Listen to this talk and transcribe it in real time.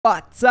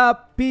What's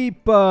up,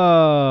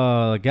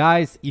 people?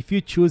 Guys, if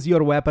you choose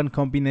your weapon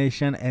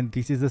combination and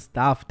this is a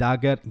staff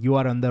dagger, you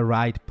are on the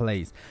right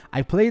place.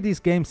 I play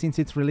this game since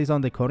its release on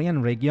the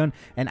Korean region,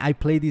 and I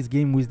play this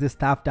game with the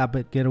staff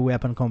dagger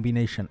weapon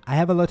combination. I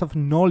have a lot of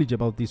knowledge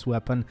about these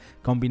weapon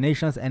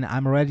combinations and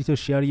I'm ready to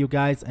share you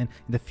guys, and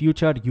in the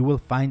future you will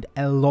find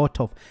a lot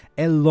of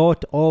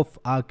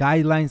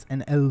guidelines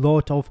and a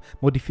lot of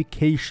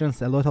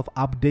modifications, a lot of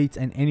updates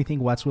and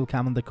anything what will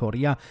come on the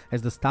Korea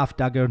as the staff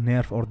dagger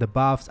nerf or the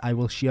buff. I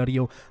will share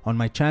you on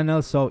my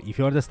channel, so if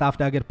you're the staff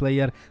dagger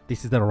player,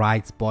 this is the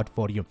right spot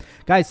for you.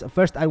 Guys,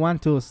 first I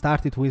want to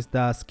start it with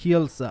the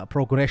skills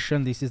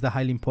progression. This is the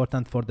highly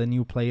important for the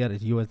new player,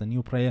 you as the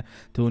new player,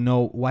 to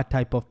know what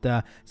type of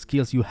the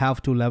skills you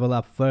have to level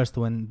up first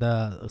when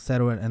the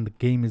server and the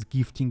game is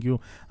gifting you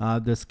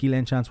the skill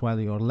enchants while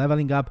you're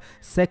leveling up.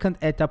 Second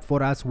etap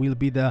for us will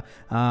be the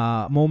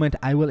moment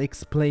I will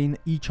explain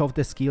each of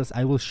the skills.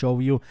 I will show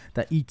you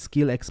each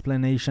skill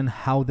explanation,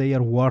 how they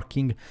are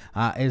working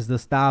as the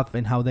staff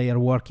and how they are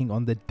working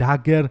on the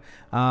dagger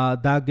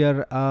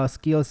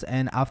skills,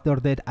 and after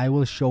that I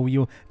will show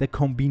you the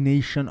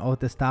combination of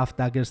the staff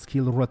dagger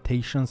skill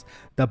rotations,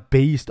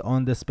 based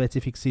on the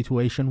specific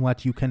situation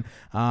what you can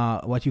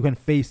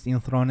face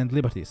in Throne and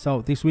Liberty.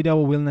 So this video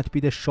will not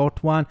be the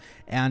short one,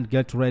 and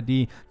get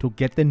ready to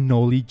get the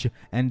knowledge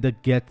and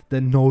get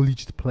the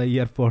knowledged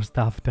player for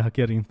staff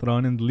dagger in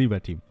Throne and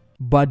Liberty.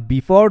 But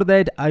before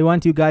that, I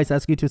want you guys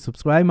ask you to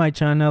subscribe my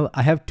channel.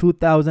 I have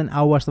 2000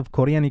 hours of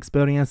Korean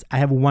experience. I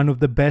have one of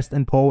the best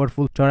and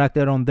powerful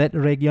character on that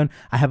region.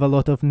 I have a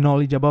lot of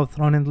knowledge about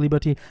Throne and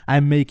Liberty.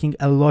 I'm making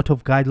a lot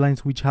of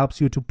guidelines which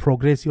helps you to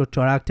progress your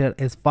character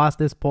as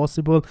fast as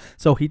possible.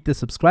 So hit the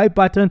subscribe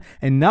button,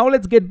 and now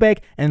let's get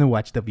back and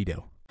watch the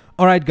video.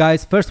 Alright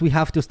guys, first we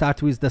have to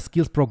start with the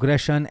skills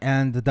progression,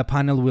 and the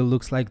panel will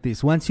look like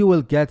this. Once you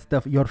will get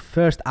your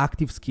first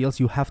active skills,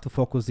 you have to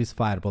focus this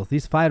fireball.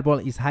 This fireball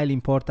is highly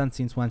important,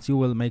 since once you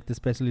will make the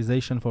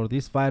specialization for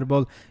this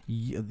fireball,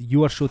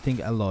 you are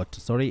shooting a lot.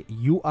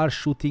 You are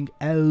shooting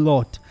a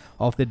lot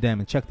of the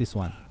damage. Check this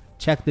one.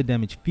 Check the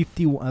damage,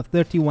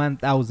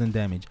 31,000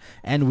 damage,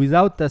 and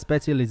without the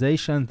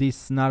specialization,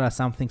 this is not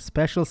something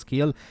special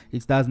skill.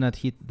 It does not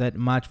hit that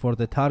much for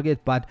the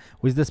target, but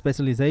with the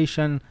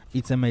specialization,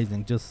 it's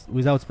amazing. Just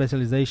without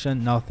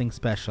specialization, nothing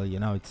special. You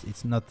know,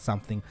 it's not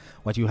something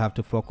what you have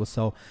to focus.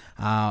 So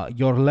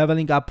your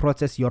leveling up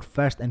process, your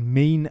first and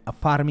main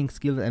farming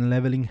skill and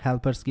leveling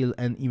helper skill,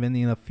 and even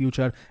in the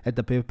future at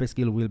the PvP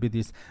skill will be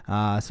this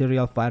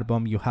serial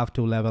firebomb. You have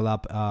to level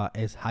up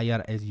as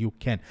higher as you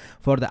can.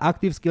 For the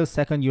active skills,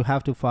 second, you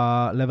have to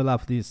level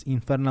up this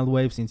infernal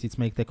wave, since it's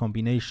make the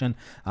combination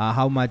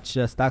how much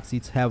stacks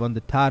it have on the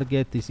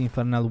target. This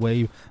infernal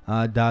wave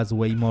does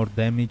way more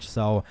damage.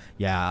 So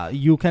yeah,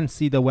 you can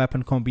see the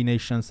weapon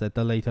combinations at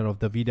the later of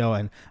the video,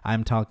 and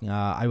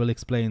I will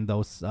explain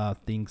those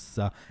things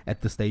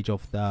at the stage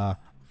of the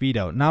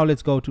video. Now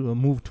let's go to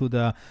move to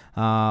the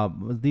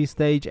this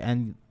stage,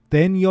 and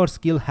then your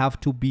skill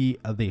have to be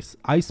this.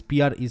 Ice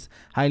Spear is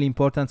highly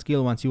important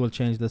skill. Once you will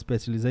change the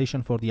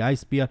specialization for the Ice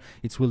Spear,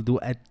 it will do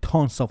a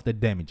tons of the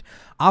damage.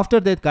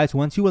 After that, guys,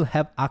 once you will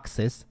have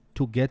access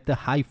to get the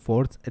high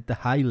forts at the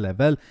high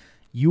level,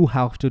 you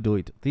have to do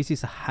it. This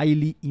is a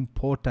highly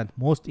important,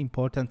 most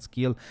important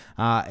skill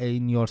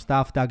in your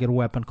staff dagger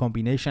weapon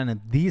combination, and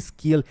this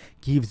skill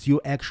gives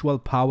you actual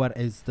power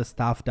as the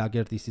staff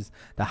dagger. This is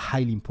the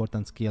highly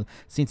important skill,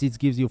 since it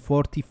gives you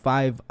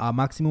 45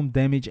 maximum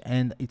damage,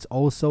 and it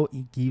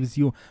gives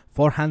you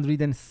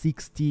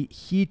 460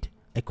 hit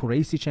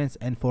accuracy chance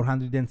and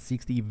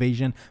 460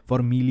 evasion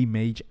for melee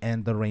mage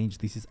and the range.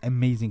 This is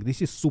amazing.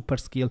 This is super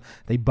skill.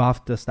 They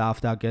buffed the staff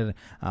dagger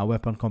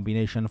weapon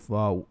combination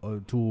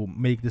to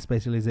make the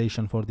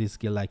specialization for this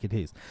skill like it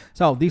is.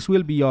 So this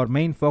will be your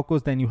main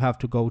focus. Then you have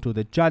to go to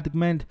the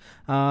judgment,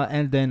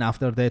 and then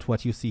after that,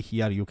 what you see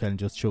here, you can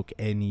just choke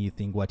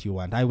anything what you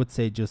want. I would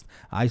say just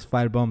ice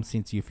firebomb,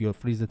 since if you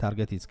freeze the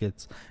target,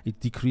 it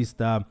decreases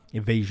the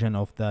evasion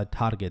of the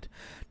target.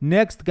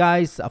 Next,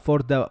 guys, for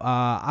the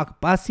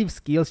passive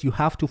skills, you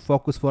have to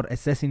focus for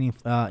assassin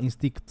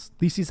instincts.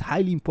 This is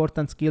highly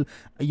important skill.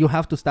 You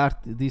have to start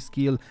this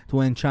skill to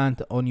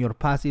enchant on your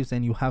passives,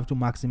 and you have to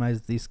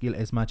maximize this skill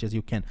as much as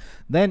you can.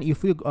 Then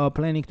if you are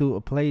planning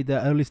to play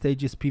the early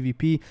stages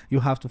PvP, you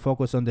have to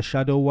focus on the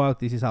shadow walk.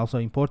 This is also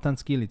important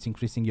skill. It's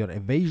increasing your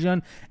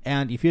evasion.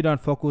 And if you don't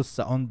focus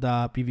on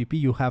the PvP,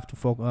 you have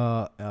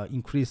to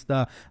increase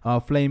the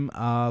flame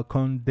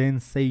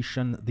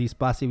condensation. This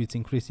passive, it's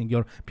increasing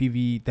your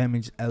PvE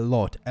damage a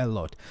lot.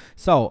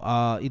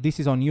 So this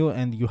is on you,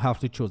 and you have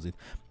to choose it.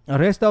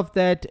 Rest of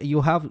that,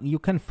 you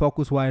can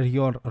focus while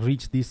you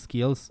reach these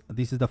skills.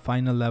 This is the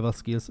final level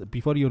skills.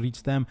 Before you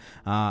reach them,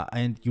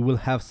 and you will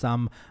have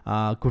some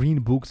green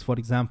books, for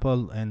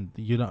example, and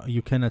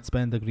you cannot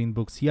spend the green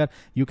books here.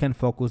 You can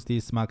focus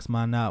this max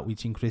mana,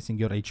 which increasing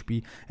your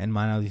HP and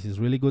mana. This is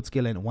really good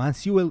skill. And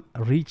once you will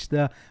reach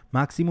the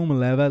maximum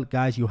level,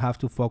 guys, you have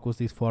to focus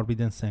this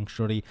Forbidden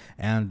Sanctuary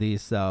and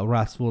this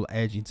Wrathful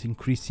Edge. It's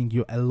increasing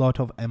you a lot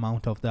of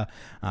amount of the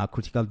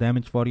critical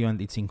damage for you,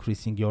 and it's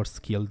increasing your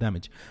skill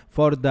damage.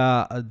 For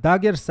the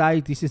Dagger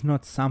side, this is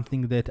not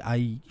something that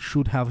I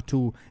should have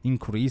to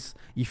increase.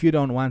 If you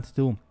don't want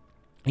to,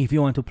 if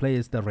you want to play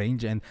as the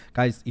range, and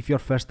guys, if you're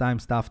first time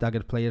Staff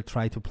Dagger player,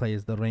 try to play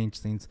as the range,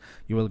 since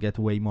you will get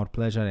way more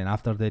pleasure, and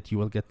after that you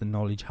will get the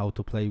knowledge how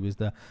to play with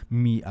the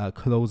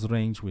close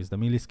range with the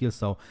melee skills.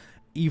 So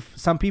if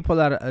some people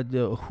are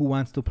who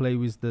wants to play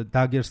with the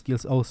Dagger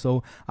skills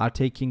also are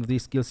taking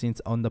these skills, since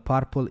on the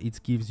purple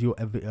it gives you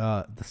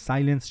the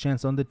silence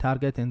chance on the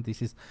target, and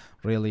this is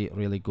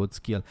really good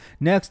skill.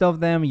 Next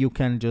of them, you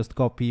can just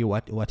copy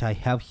what I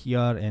have here,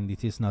 and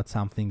it is not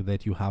something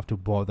that you have to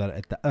bother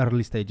at the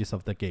early stages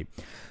of the game.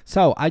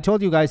 So I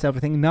told you guys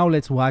everything. Now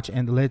let's watch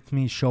and let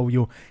me show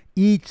you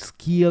each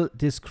skill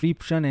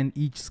description and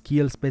each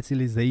skill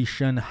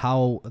specialization,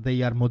 how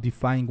they are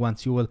modifying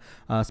once you will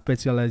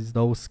specialize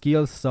those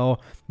skills. So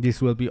this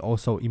will be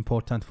also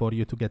important for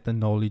you to get the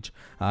knowledge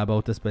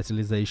about the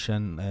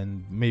specialization,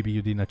 and maybe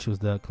you did not choose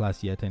the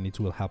class yet, and it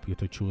will help you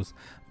to choose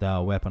the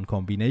weapon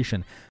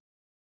combination.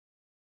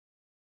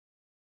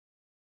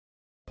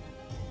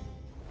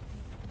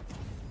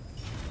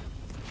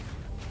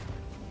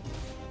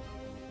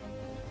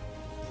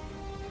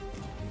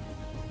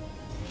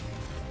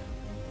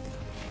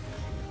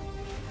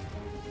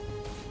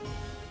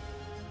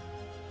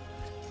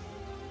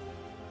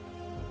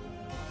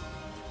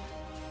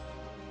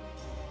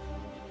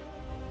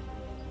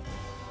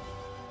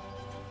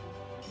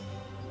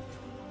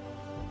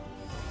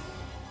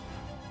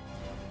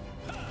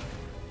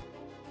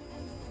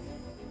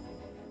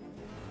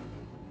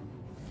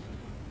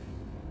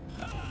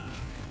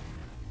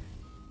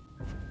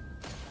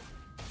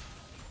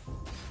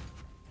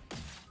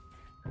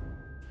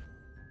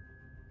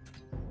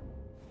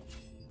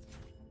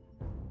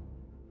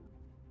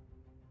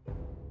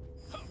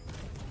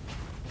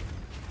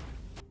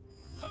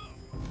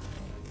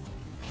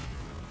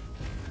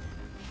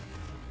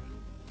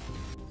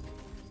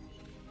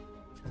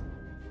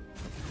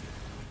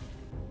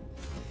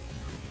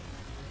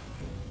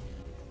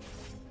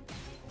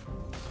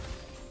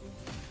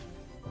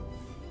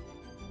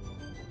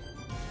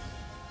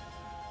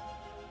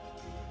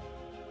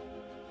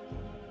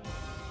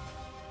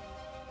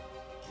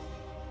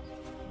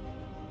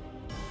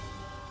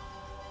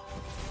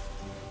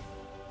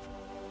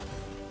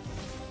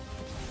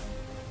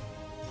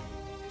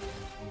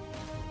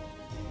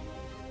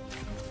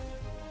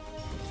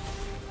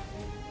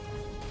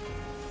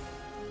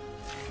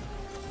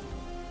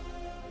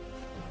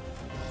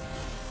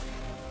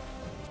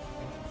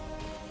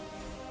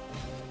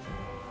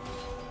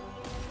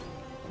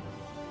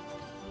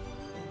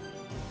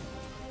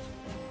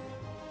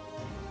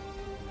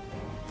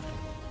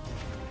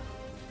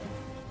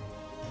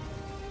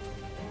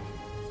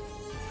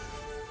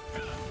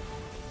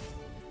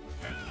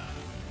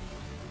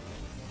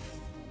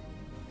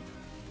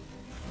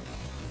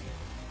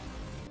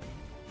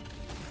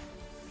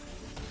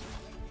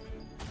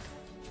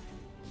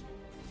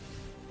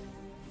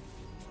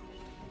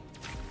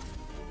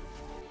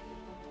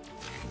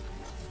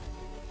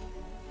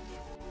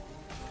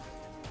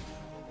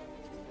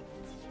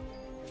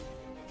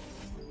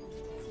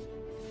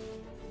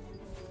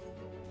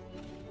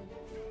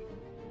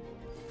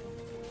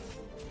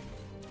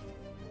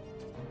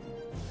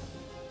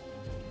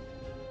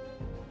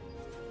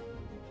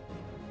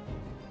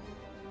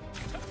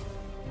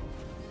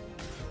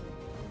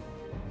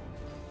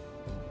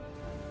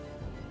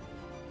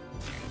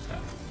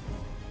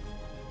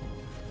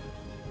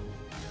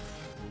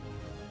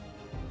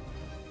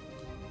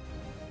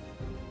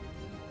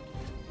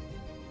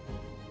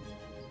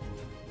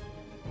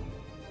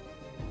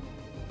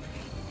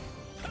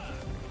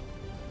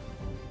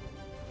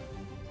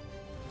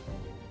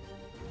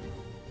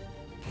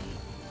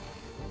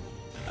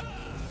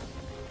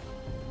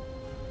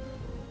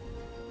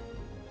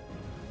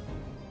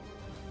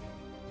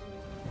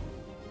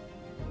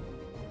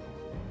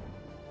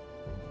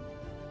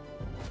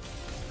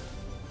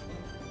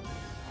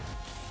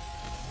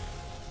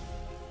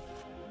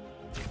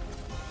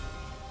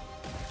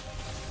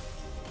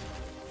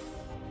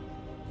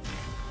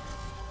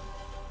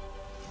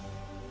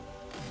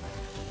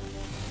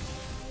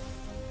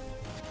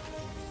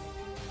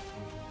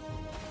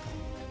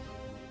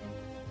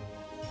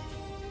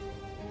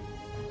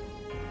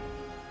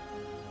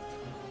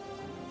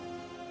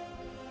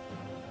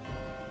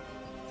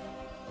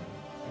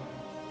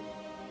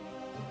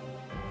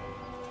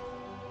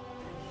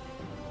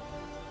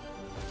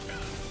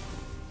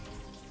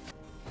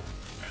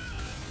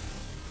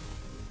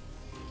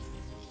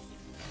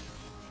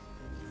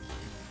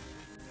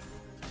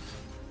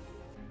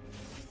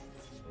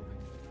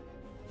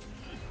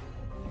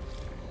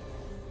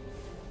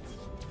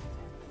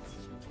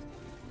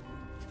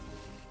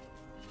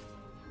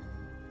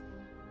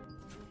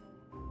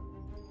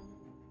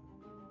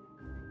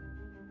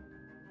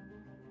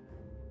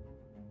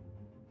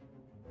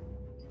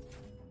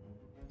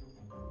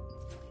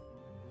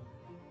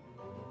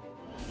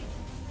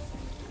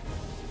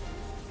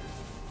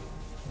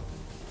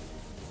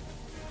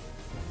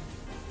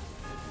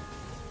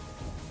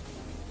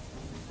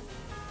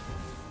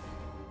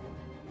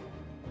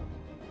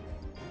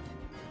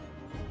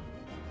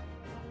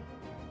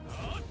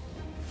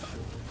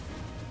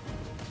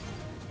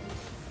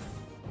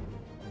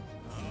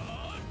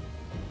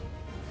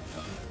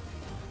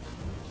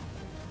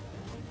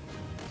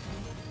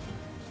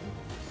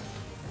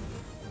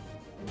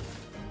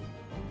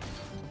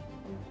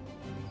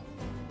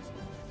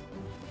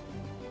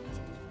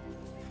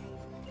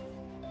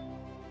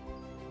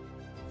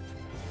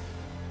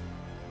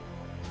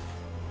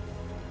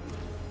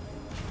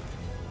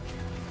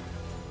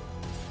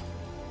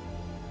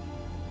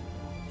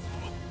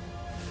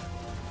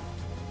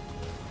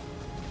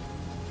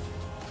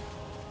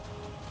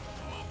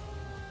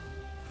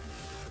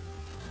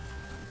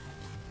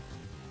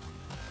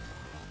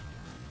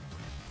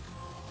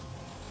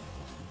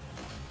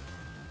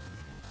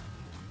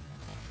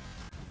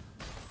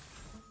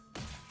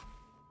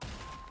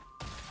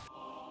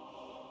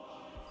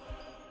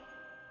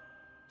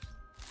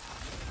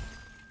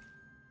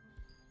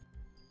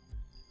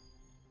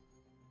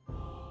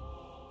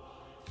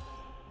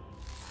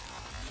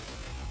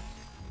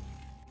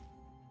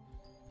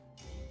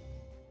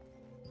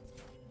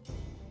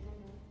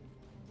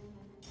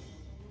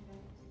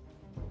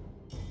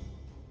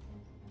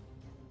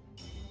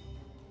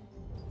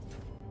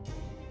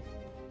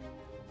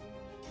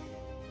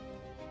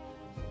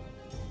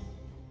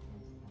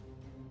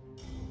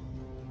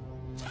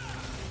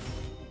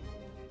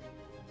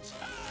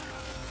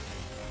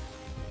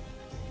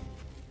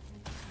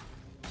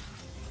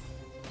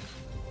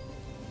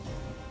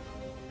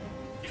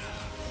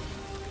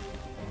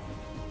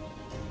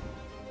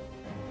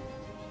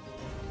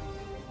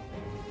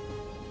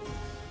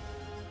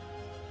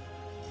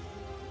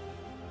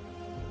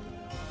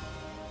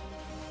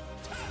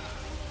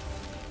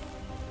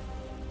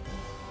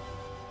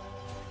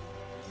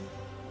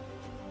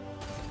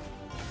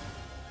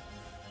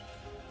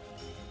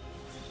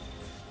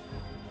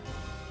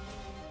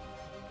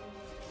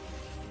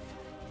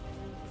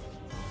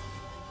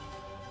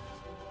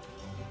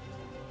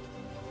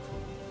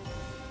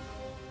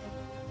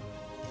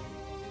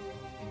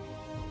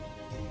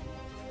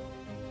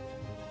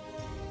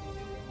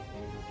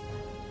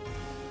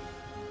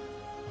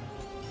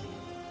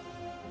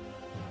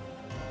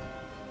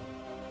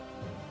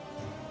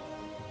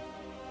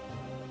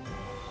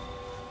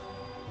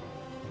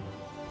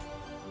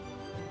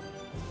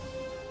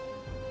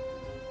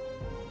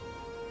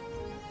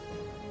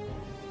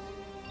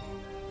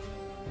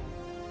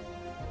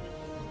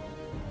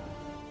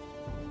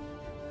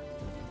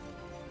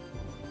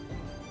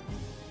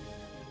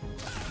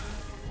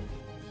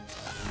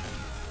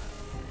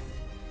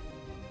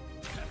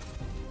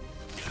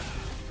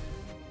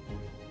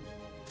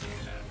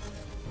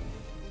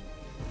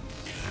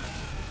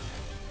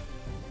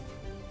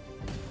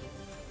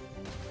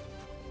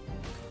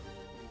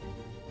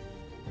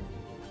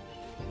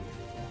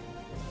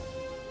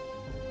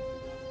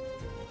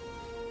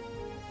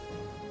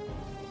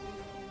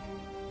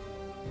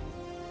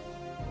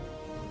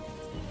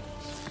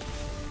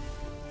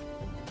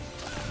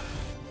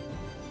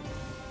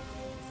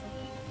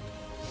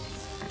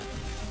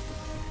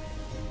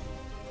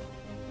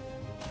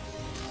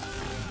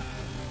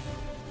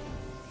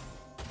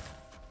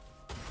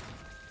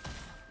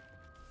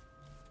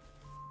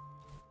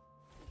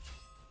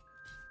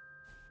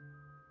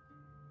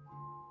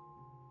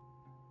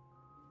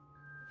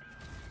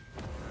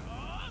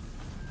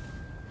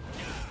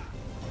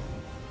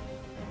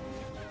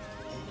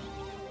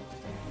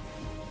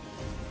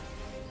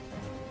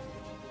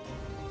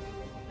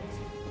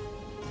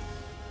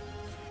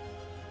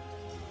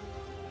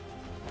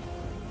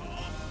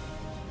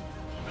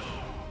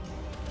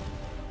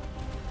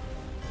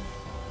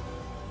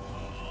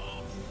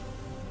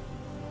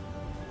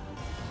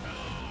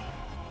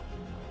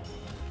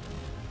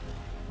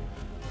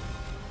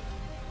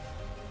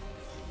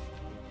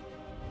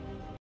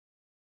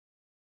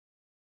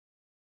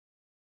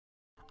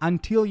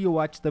 until you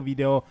watch the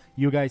video,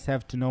 you guys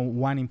have to know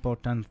one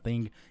important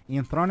thing.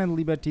 In Throne and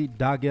Liberty,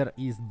 Dagger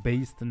is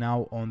based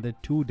now on the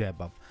 2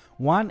 debuff.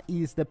 One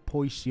is the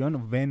Poison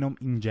Venom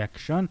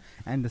Injection,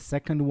 and the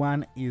second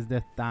one is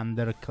the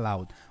Thunder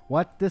Cloud.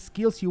 What the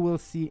skills you will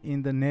see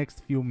in the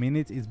next few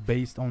minutes is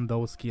based on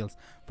those skills.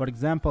 For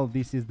example,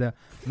 this is the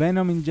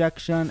Venom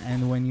Injection,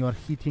 and when you're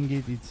hitting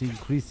it, it's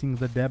increasing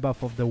the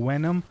debuff of the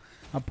Venom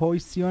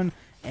Poison.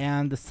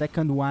 And the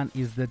second one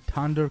is the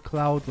Thunder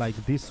Cloud, like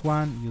this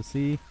one. You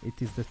see,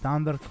 it is the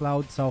Thunder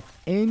Cloud. So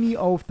any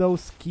of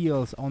those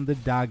skills on the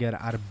Dagger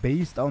are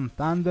based on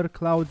Thunder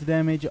Cloud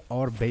damage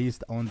or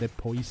based on the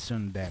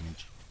poison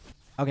damage.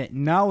 Okay,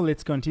 now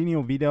let's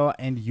continue video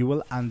and you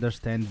will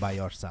understand by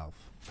yourself.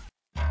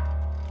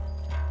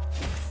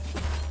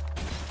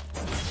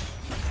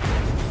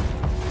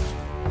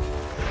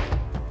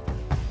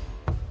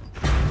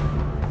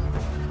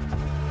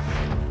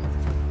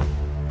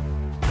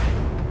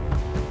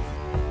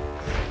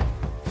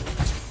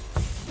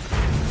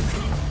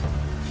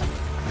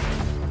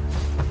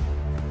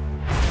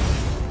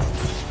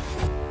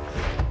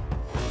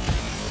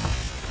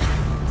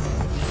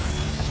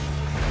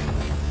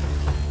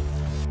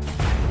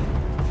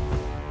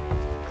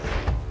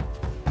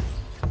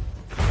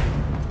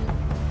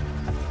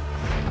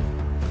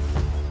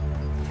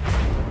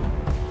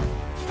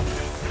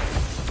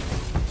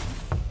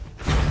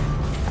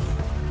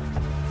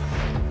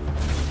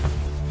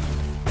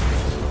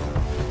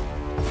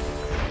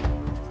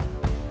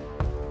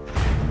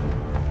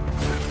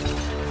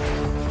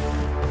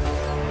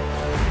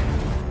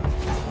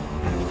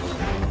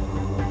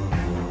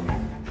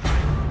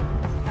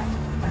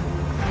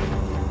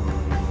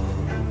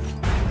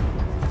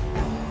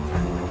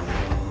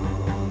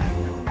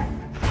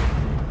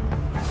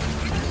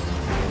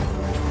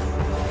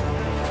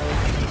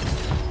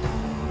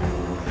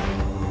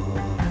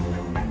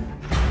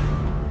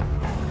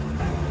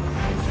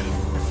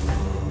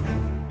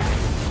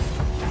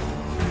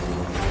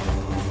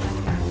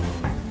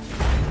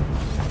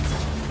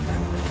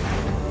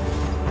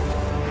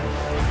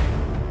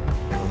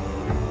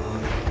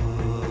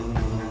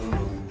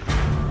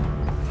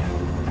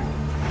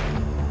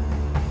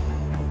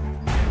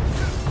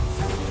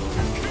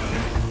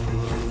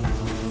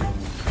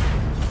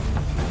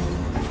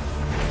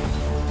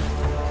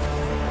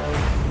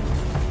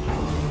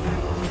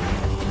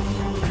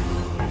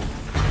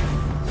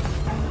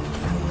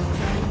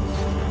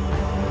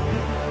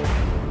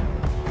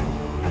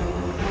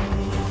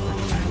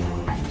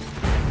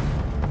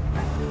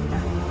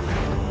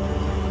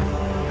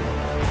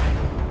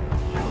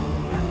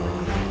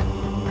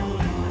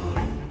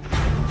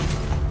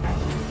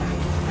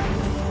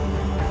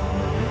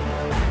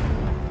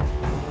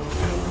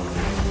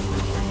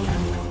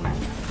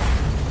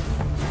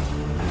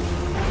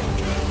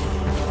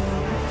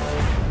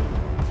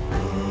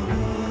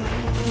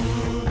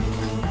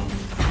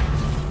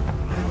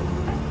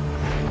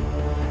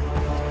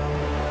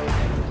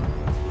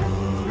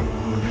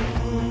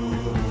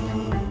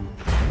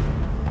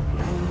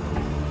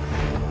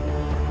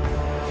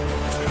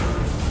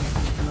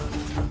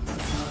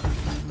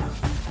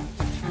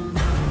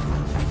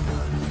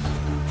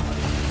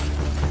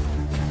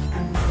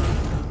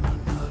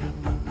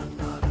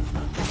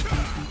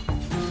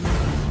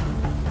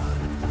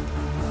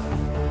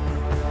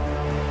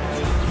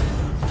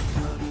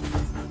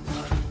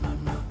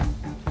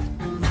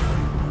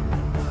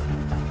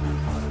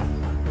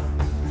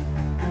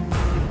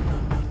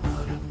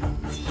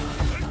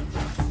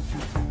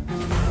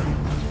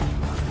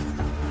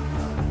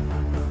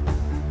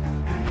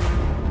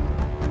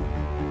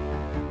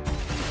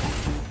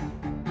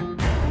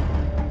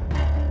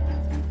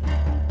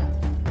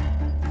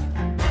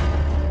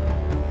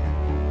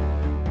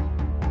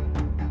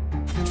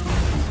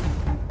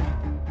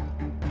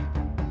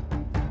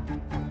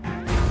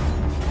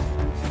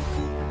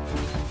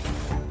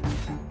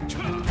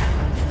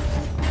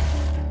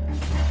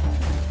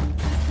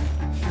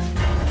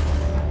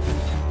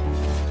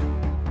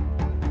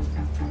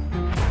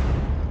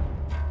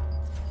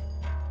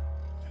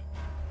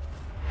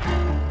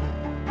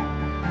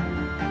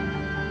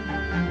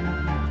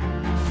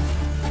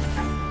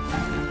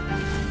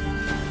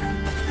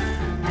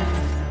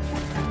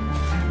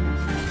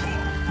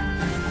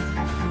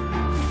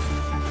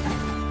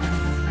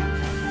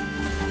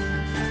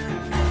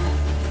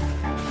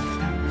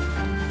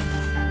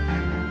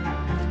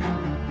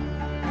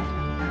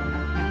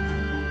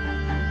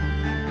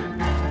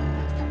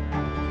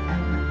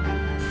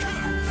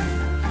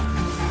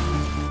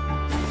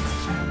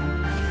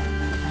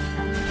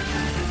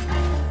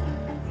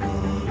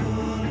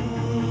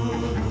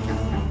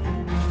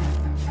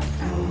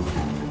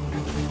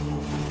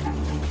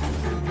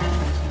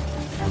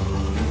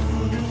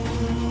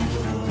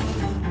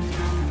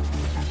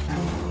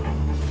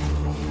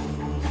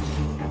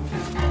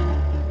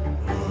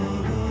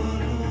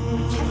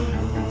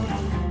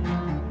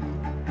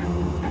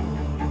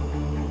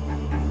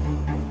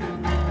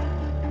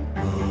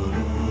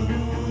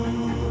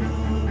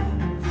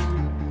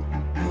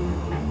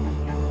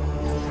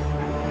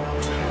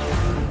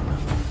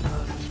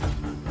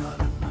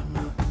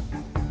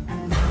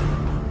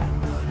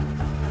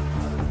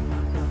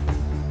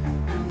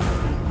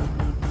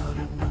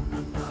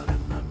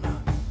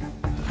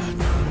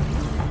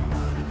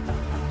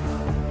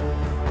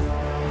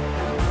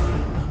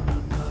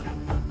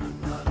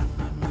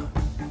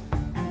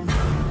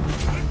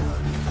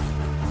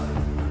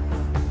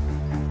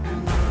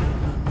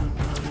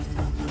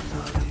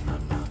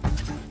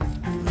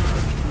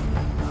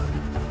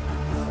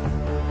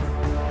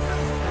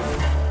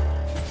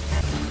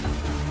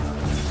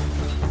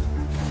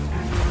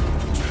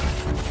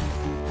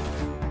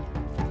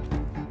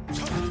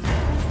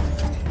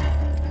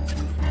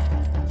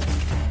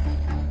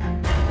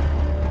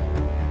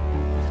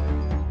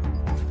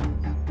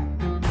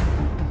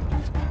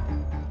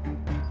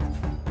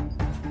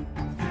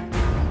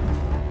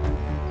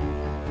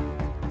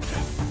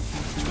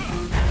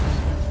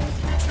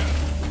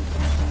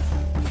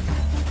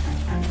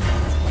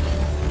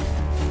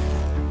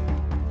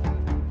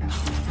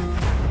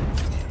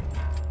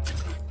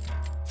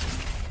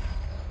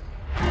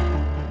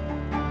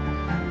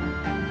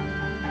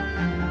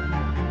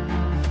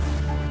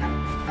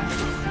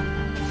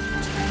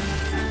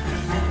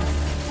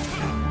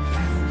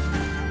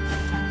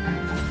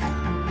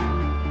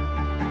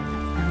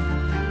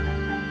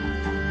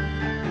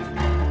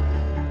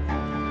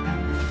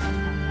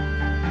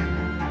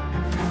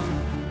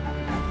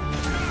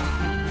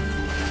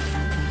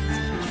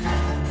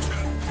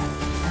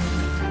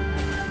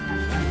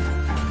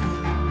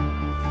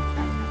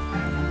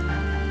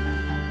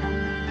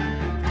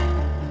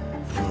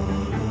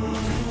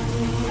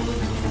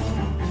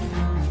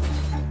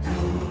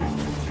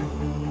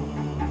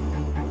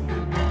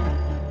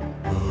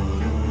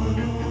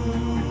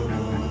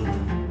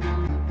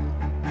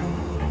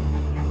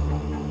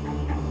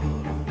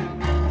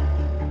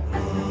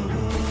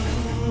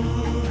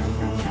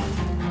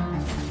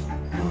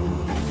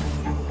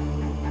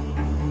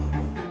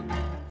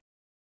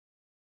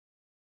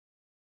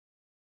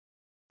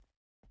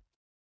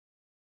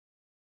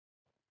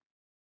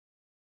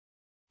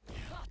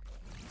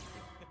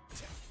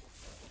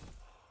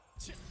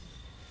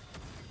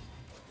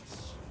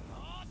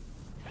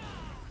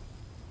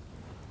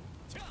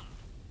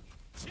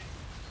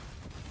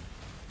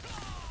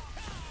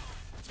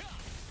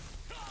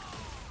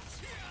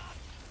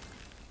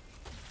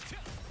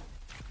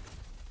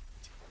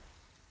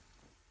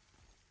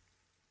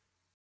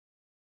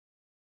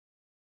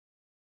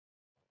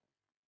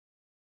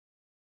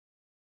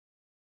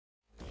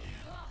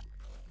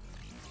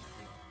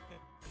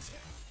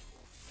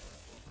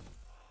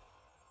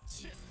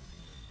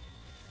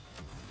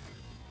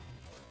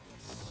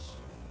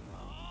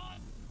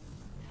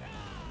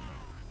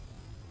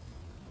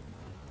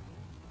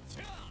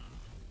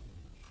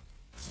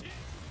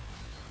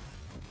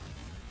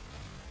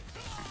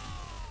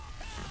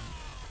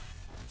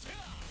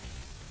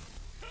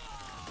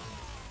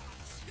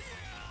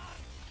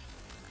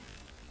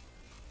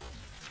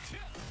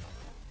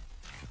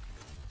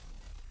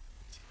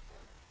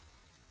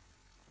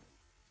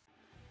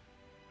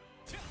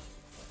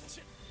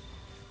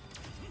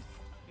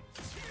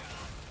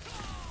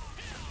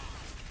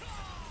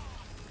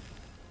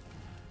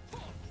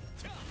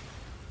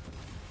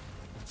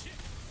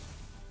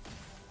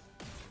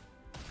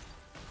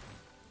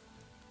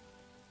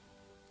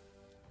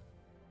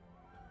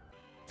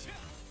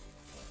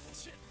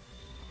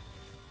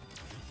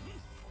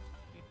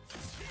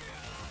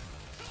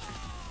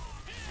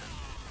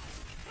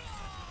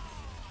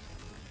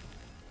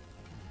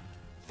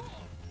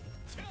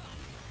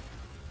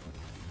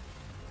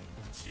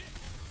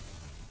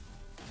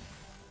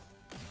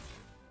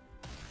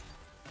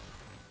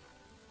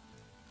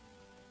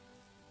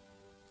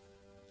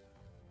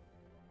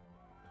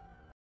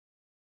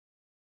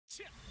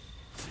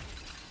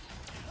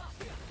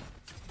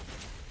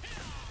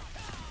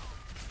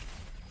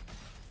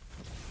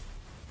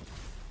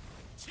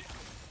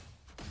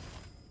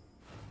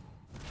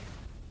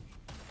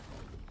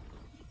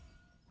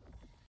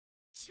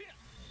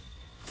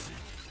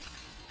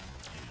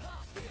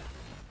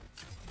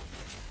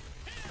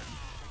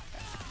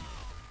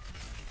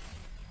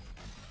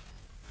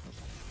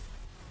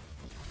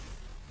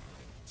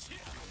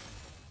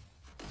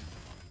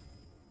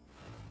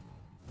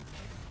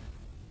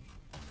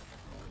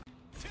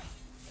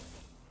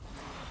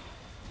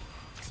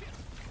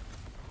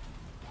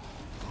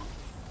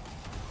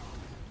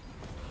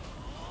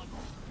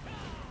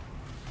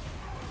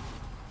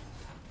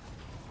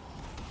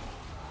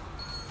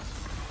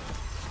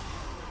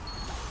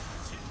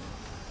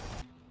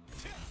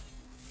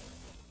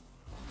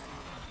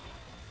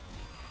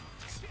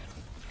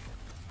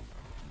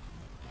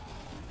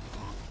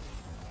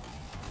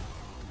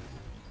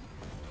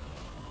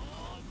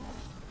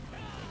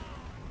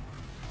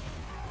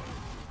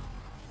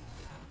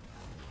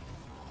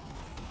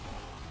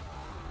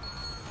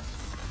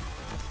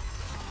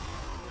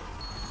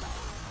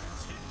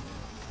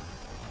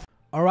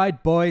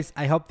 Alright boys,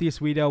 I hope this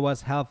video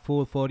was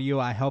helpful for you.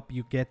 I hope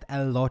you get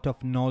a lot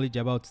of knowledge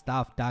about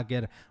Staff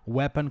Dagger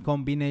weapon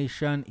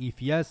combination.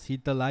 If yes,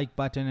 hit the like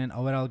button, and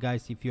overall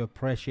guys, if you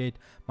appreciate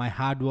my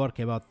hard work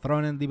about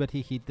Throne and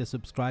Liberty, hit the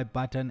subscribe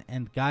button.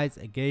 And guys,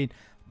 again,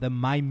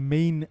 my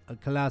main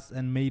class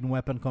and main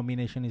weapon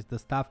combination is the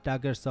Staff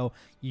Dagger. So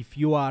if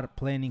you are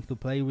planning to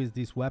play with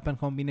this weapon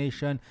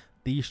combination,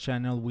 this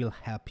channel will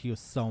help you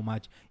so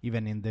much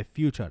even in the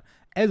future.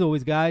 As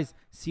always guys,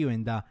 see you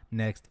in the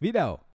next video.